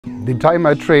The time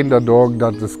I trained a dog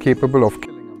that is capable of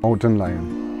killing a mountain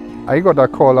lion, I got a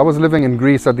call. I was living in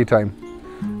Greece at the time,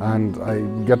 and I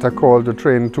get a call to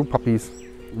train 2 puppies,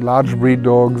 large breed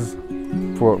dogs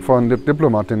for a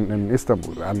diplomat in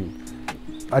Istanbul. And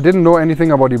I didn't know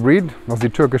anything about the breed. It was the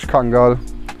Turkish Kangal.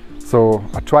 So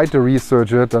I tried to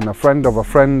research it, and a friend of a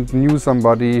friend knew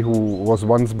somebody who was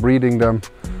once breeding them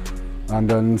and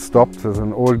then stopped as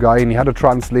an old guy, and he had to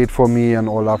translate for me and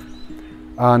all that.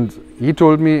 And he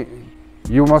told me,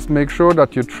 you must make sure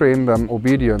that you train them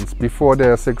obedience before they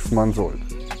are 6 months old.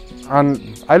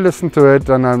 And I listened to it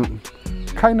and I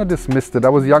kind of dismissed it. I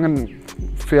was young and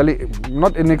fairly,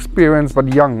 not inexperienced,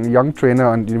 but young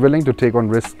trainer, and willing to take on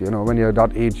risk. You know, when you're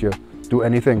that age, you do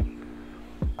anything.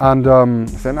 And I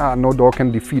said, no dog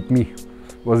can defeat me,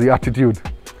 was the attitude.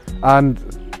 And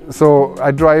so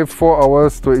I drive 4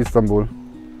 hours to Istanbul,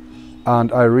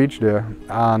 and I reached there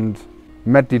and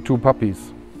met the 2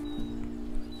 puppies.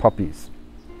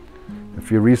 If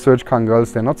you research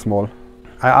Kangals, they're not small.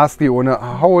 I asked the owner,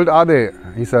 how old are they?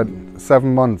 He said,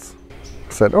 7 months.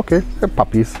 I said, okay, they're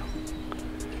puppies.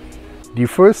 The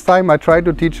first time I tried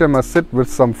to teach them a sit with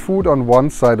some food on one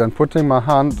side and putting my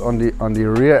hand on the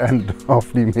rear end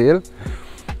of the male,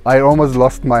 I almost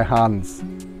lost my hands.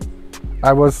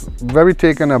 I was very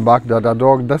taken aback that a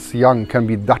dog this young can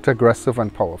be that aggressive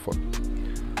and powerful.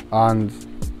 And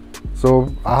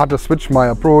so I had to switch my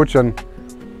approach, and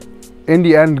in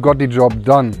the end got the job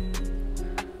done.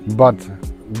 But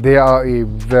they are a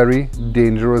very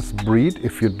dangerous breed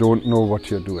if you don't know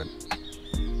what you're doing.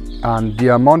 And the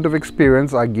amount of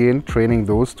experience I gained training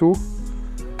those 2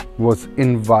 was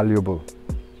invaluable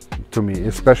to me,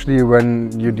 especially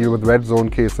when you deal with red zone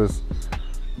cases.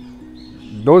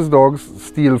 Those dogs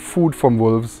steal food from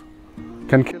wolves,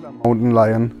 can kill a mountain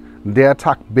lion, they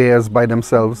attack bears by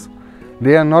themselves.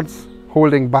 They are not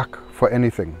holding back for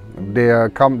anything. They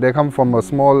come from a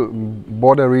small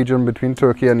border region between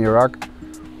Turkey and Iraq,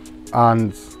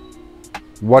 and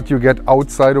what you get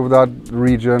outside of that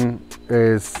region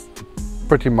is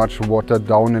pretty much watered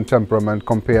down in temperament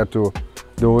compared to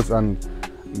those, and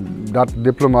that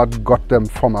diplomat got them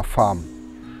from a farm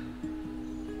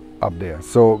up there.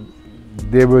 So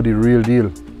they were the real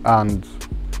deal and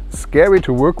scary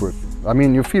to work with. I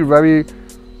mean, you feel very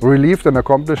relieved and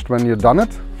accomplished when you've done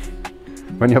it,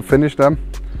 when you've finished them,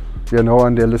 you know,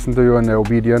 and they listen to you and they're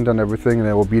obedient and everything, and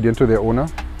they're obedient to their owner.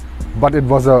 But it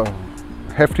was a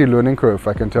hefty learning curve,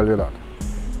 I can tell you that.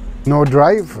 No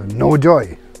drive, no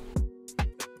joy.